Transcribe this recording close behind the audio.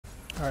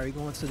All right,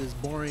 going to this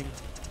boring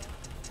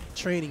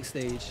training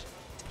stage.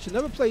 Should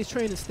never play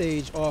training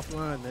stage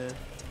offline, man.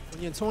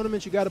 When you're in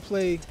tournaments, you got to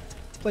play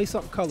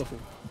something colorful.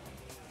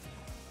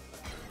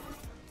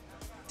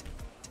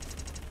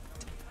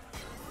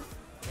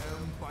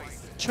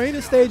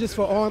 Training stage is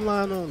for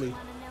online only.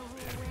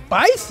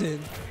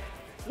 Bison?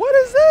 What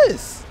is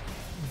this?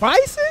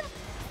 Bison?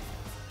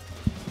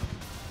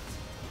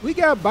 We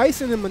got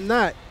Bison and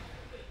Menat.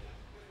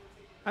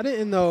 I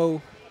didn't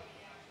know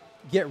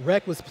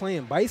geTwreCked was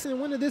playing Bison.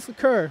 When did this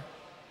occur?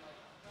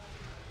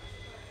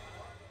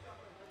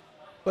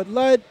 But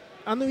Lud,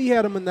 I knew he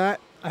had a Menat.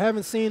 I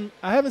haven't seen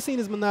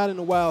his Menat in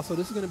a while, so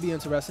this is going to be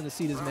interesting to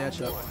see this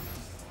matchup.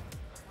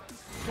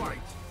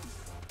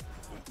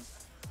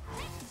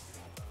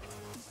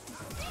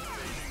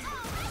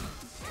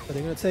 But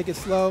they're going to take it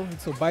slow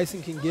so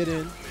Bison can get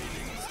in.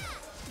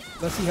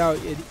 Let's see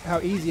how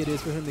easy it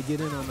is for him to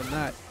get in on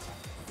Menat,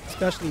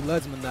 especially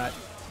Lud's Menat.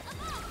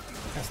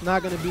 That's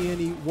not going to be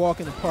any walk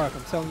in the park,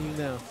 I'm telling you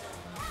now.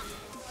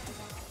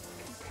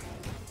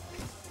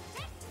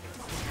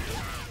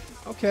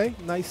 Okay,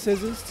 nice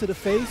scissors to the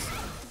face.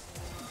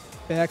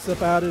 Backs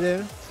up out of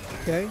there.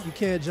 Okay, you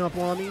can't jump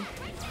on me.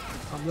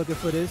 I'm looking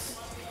for this.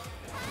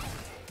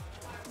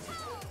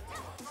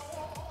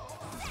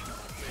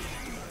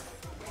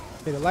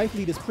 Okay, the life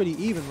lead is pretty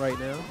even right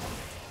now.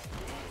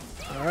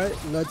 All right,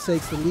 Lud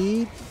takes the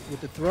lead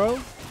with the throw.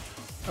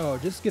 Oh,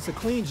 just gets a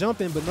clean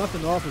jump in, but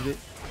nothing off of it.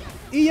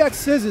 EX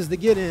scissors to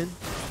get in.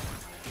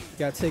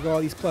 Got to take all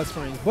these plus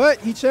frames.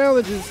 But he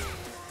challenges.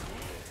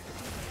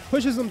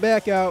 Pushes him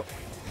back out.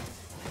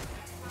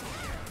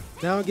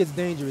 Now it gets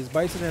dangerous.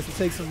 Bison has to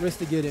take some risk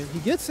to get in. He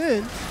gets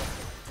in.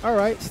 All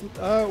right.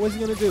 What's he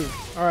going to do?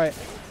 All right.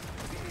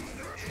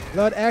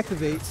 Lud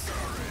activates.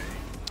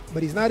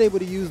 But he's not able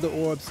to use the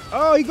orbs.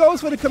 Oh, he goes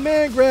for the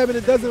command grab, and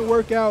it doesn't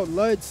work out.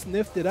 Lud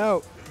sniffed it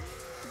out.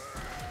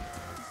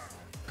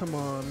 Come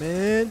on,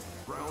 man.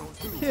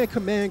 You can't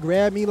command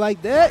grab me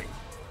like that.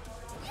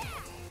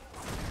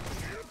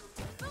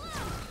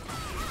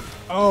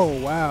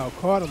 Oh, wow.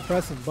 Caught him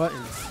pressing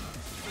buttons.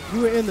 You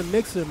were in the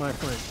mixer, my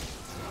friend.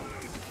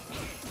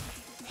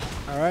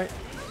 All right.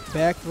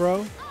 Back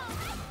throw.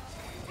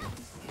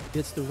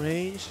 Gets the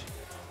range.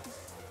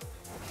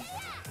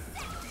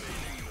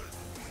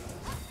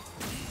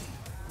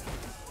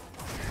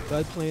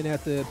 Lud playing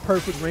at the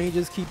perfect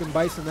ranges, keeping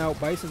Bison out.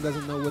 Bison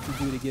doesn't know what to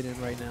do to get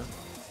in right now.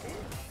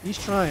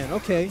 He's trying.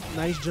 Okay,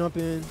 nice jump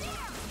in.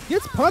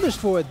 Gets punished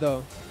for it,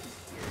 though.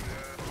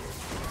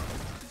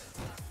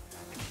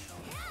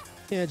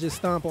 Can't just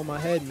stomp on my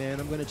head, man.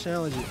 I'm going to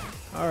challenge it.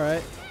 All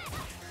right.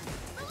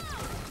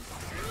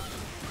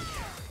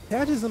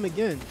 Catches him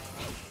again.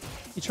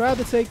 He tried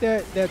to take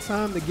that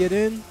time to get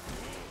in,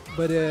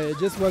 but it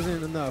just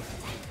wasn't enough.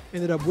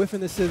 Ended up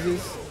whiffing the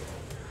scissors,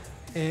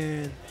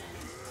 and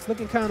it's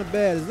looking kind of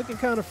bad. It's looking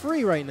kind of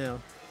free right now.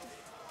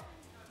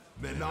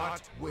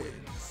 Menat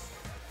wins.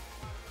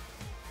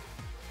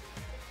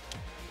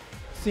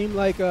 It seemed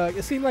like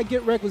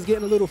geTwreCked was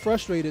getting a little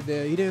frustrated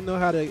there. He didn't know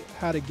how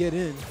to get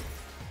in.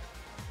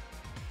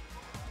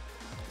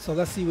 So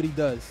let's see what he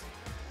does.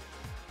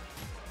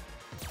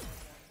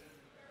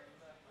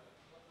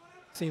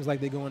 Seems like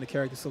they're going to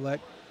character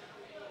select.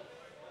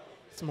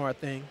 Smart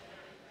thing.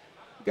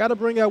 Got to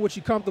bring out what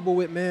you're comfortable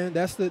with, man.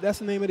 That's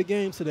the name of the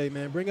game today,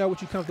 man. Bring out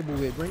what you're comfortable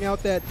with. Bring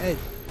out that edge.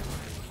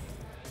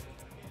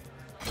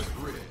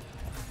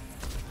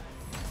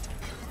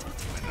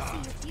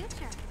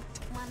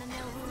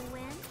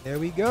 There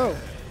we go.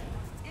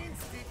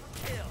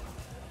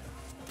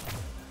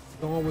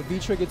 Going with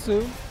geTwreCked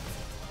 2.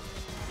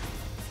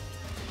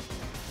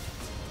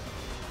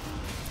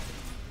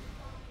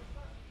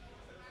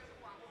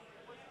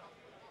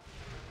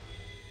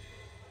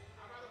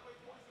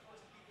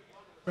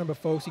 Remember,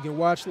 folks, you can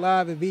watch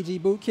live at VG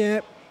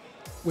Bootcamp.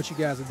 What you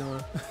guys are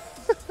doing.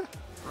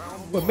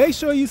 But make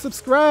sure you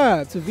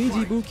subscribe to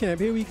VG Bootcamp.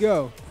 Here we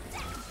go.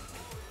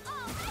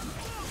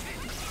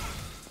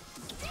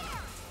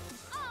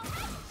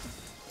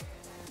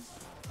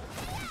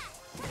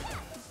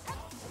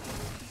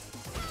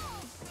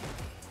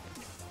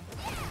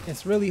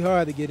 It's really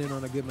hard to get in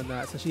on a good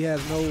Menat since she has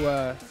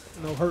no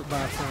hurt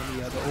box on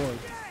the orb.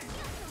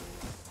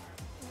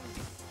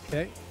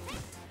 Okay.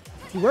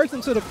 He works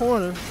into the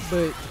corner,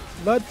 but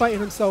Lud fighting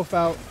himself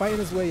out, fighting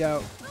his way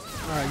out.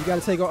 All right, you got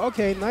to take off.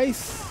 Okay,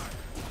 nice.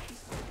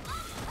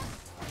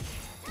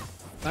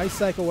 Nice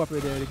psycho upper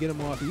there to get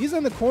him off. He's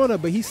in the corner,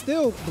 but he's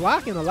still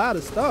blocking a lot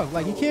of stuff.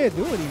 Like, he can't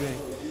do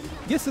anything.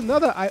 Gets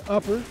another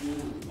upper.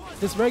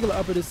 Just regular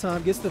upper this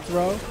time. Gets the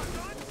throw.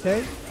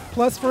 Okay.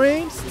 Plus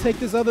frames. Take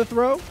this other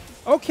throw.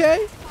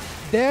 Okay.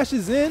 Dash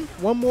is in.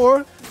 One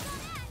more.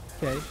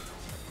 Okay.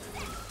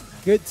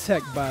 Good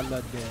tech by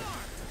Lud there.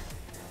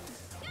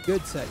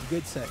 Good tech,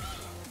 good tech.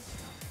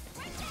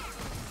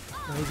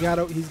 Now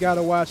he's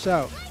gotta watch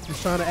out.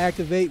 He's trying to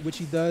activate, which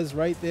he does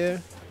right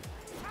there.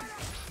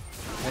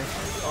 Okay.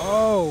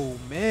 Oh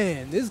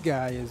man, this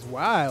guy is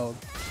wild.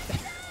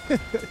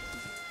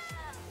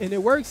 And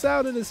it works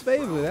out in his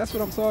favor. That's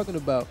what I'm talking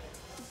about.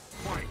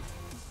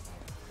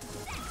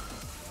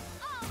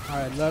 All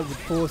right, love with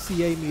full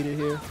CA meter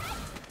here.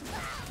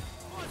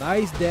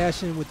 Nice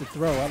dash in with the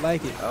throw. I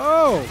like it.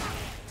 Oh!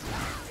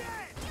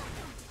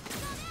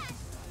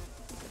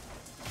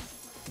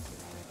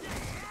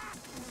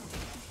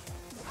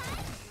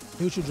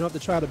 Neutral jump to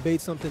try to bait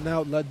something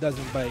out. Lud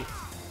doesn't bite.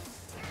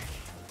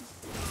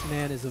 This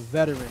man is a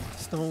veteran.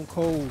 Stone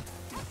cold.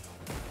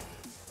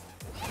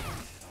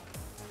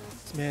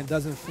 This man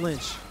doesn't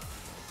flinch.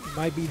 He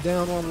might be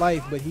down on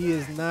life, but he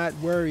is not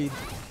worried.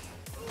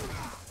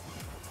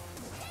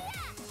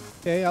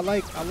 Okay, I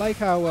like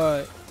how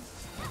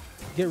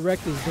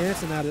geTwreCked is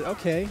dancing at it.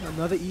 Okay,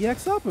 another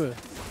EX upper.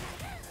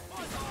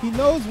 He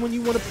knows when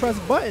you want to press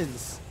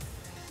buttons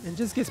and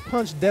just gets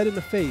punched dead in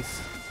the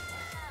face.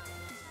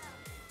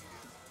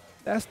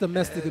 That's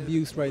domestic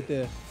abuse right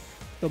there.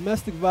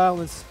 Domestic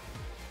violence.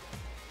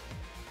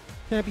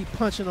 Can't be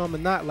punching on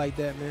Menat like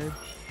that, man.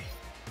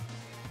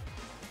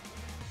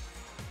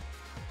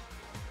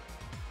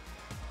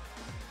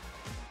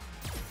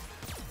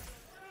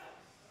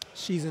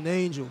 She's an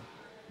angel.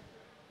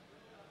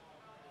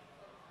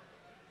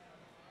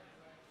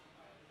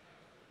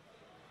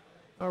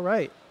 All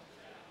right.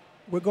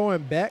 We're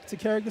going back to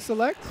character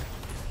select.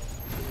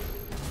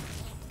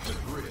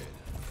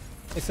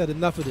 They said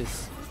enough of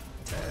this.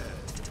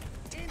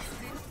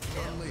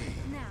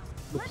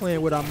 We're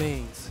playing with our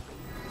mains.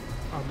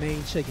 Our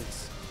main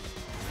chickens.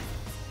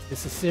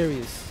 This is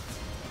serious.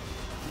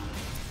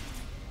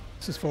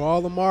 This is for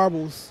all the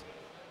marbles.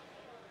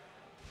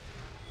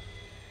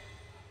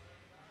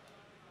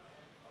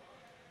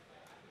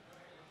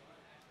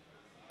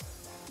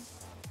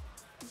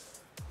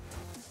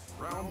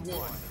 Round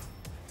one.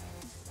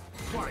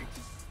 Fight.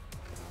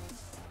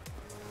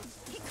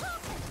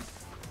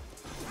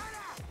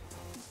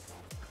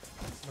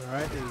 All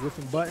right, they're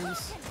whiffing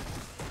buttons.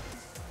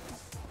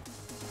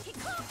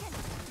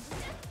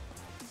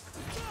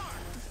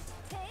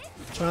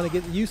 Trying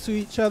to get used to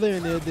each other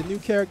and the new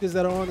characters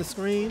that are on the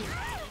screen.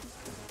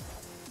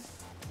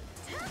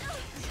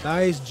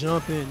 Nice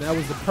jump in. That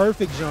was the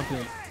perfect jump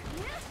in.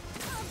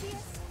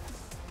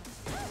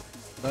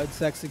 Blood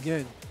sex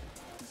again.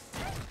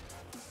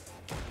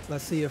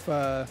 Let's see if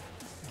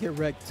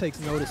geTwreCked takes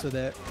notice of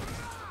that.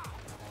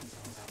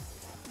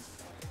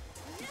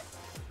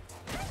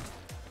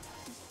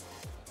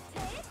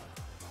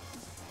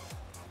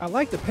 I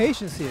like the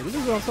patience here. This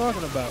is what I'm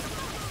talking about.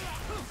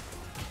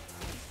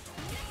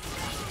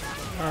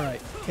 All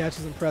right,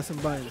 catches and pressing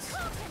buttons.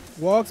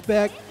 Walks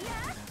back.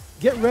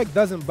 geTwreCked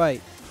doesn't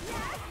bite.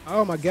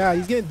 Oh my God,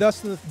 he's getting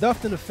duffed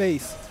in the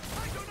face.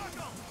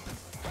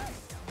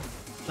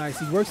 Nice,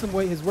 he works his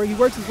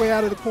way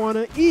out of the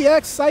corner.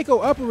 EX Psycho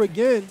upper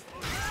again.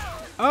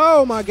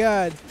 Oh my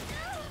God.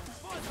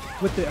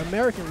 With the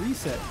American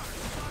reset.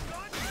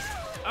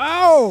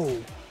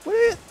 Oh! What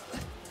is it?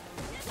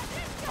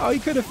 Oh, he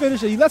couldn't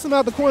finish it. He lets him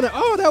out the corner.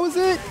 Oh, that was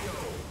it.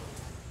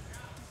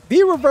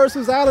 B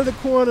reversals out of the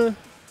corner.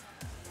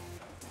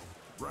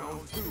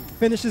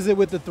 Finishes it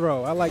with the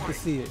throw. I like to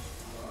see it.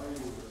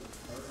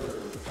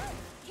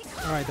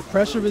 All right, the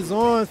pressure is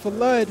on for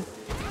Lud.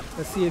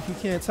 Let's see if he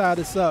can't tie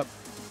this up.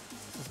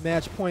 This is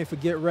match point for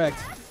geTwreCked.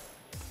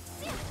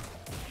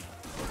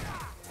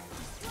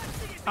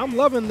 I'm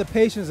loving the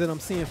patience that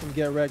I'm seeing from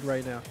geTwreCked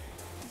right now.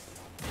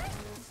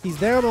 He's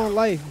down on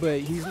life,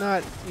 but he's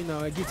not, you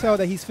know, you can tell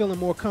that he's feeling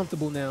more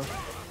comfortable now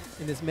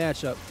in this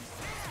matchup.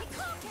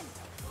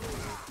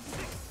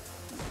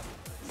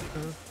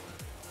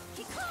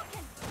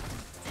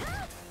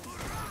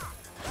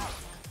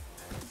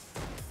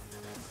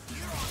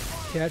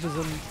 Catches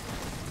him,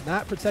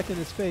 not protecting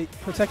his feet.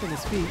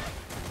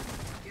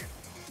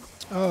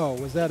 Oh,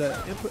 was that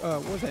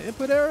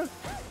input error?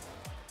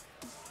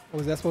 Or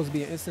was that supposed to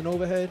be an instant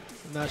overhead?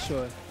 I'm not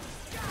sure.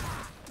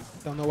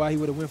 Don't know why he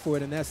would have went for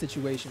it in that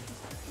situation.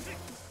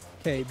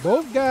 Okay,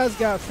 both guys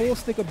got full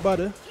stick of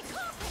butter.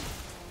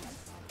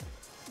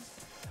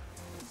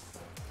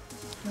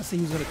 Let's see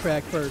who's gonna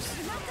crack first.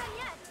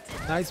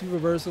 Nice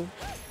reversal.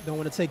 Don't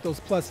want to take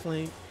those plus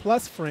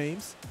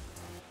frames.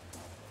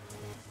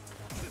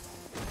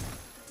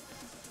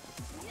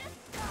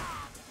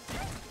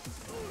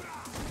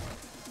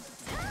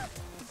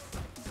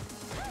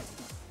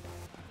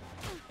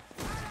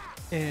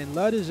 And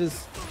Lud is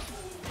just,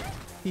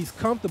 he's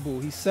comfortable.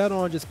 He's set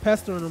on just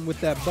pestering him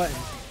with that button.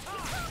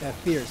 That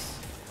fierce.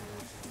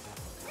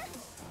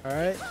 All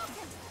right.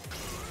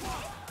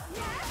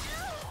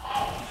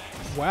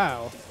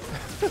 Wow.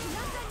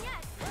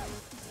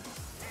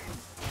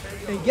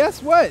 And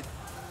guess what?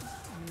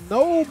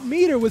 No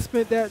meter was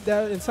spent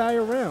that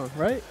entire round,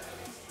 right?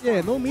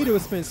 Yeah, no meter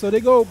was spent. So they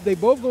both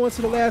go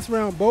into the last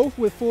round, both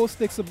with full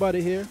sticks of butter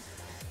here.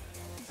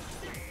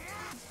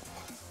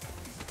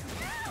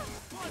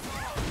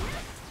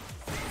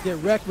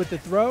 geTwreCked with the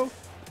throw.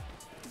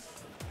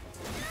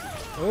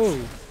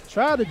 Oh,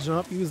 try to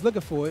jump. He was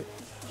looking for it.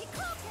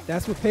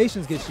 That's what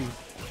patience gets you.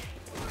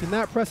 If you're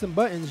not pressing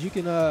buttons, you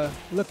can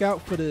look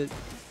out for the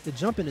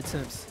jumping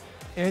attempts.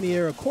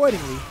 Anti-air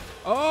accordingly.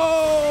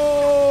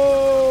 Oh!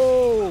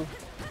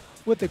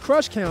 With the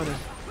crush counter.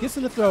 Gets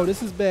in the throw.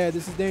 This is bad.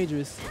 This is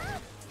dangerous.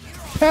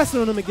 pass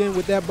it on him again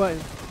with that button.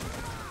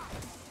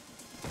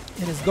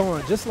 And it's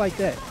gone, just like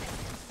that.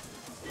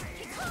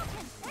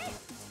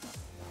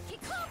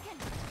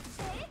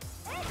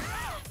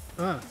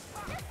 All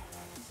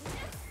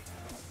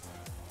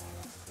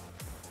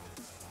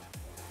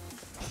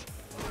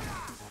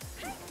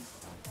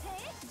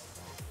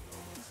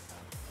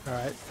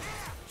right,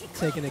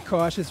 taking it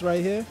cautious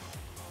right here.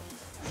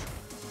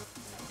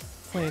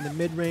 Playing the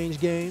mid-range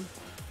game.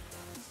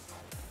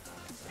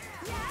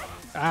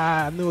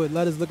 Ah, I knew it.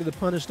 Let us look at the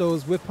punish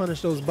those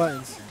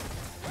buttons.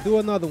 Do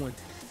another one.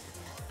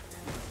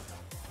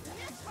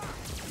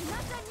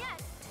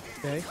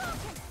 Okay.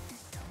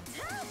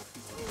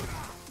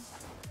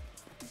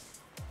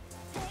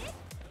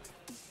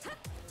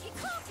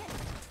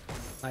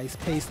 Nice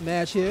paced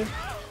match here.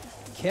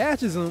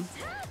 Catches him.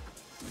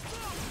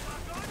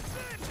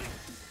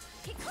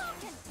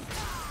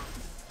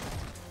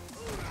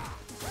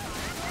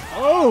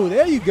 Oh,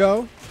 there you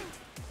go.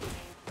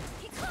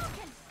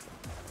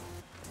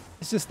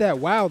 It's just that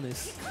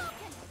wildness.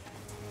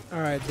 All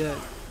right, the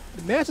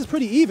match is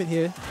pretty even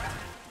here.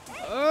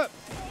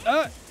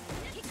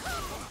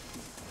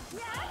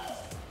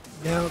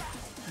 Now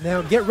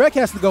geTwreCked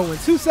has to go in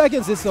 2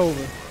 seconds. It's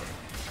over.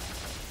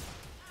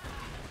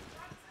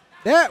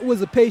 That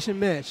was a patient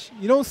match.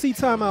 You don't see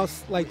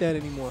timeouts like that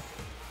anymore.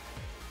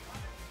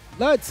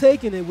 Lud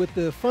taking it with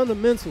the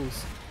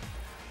fundamentals.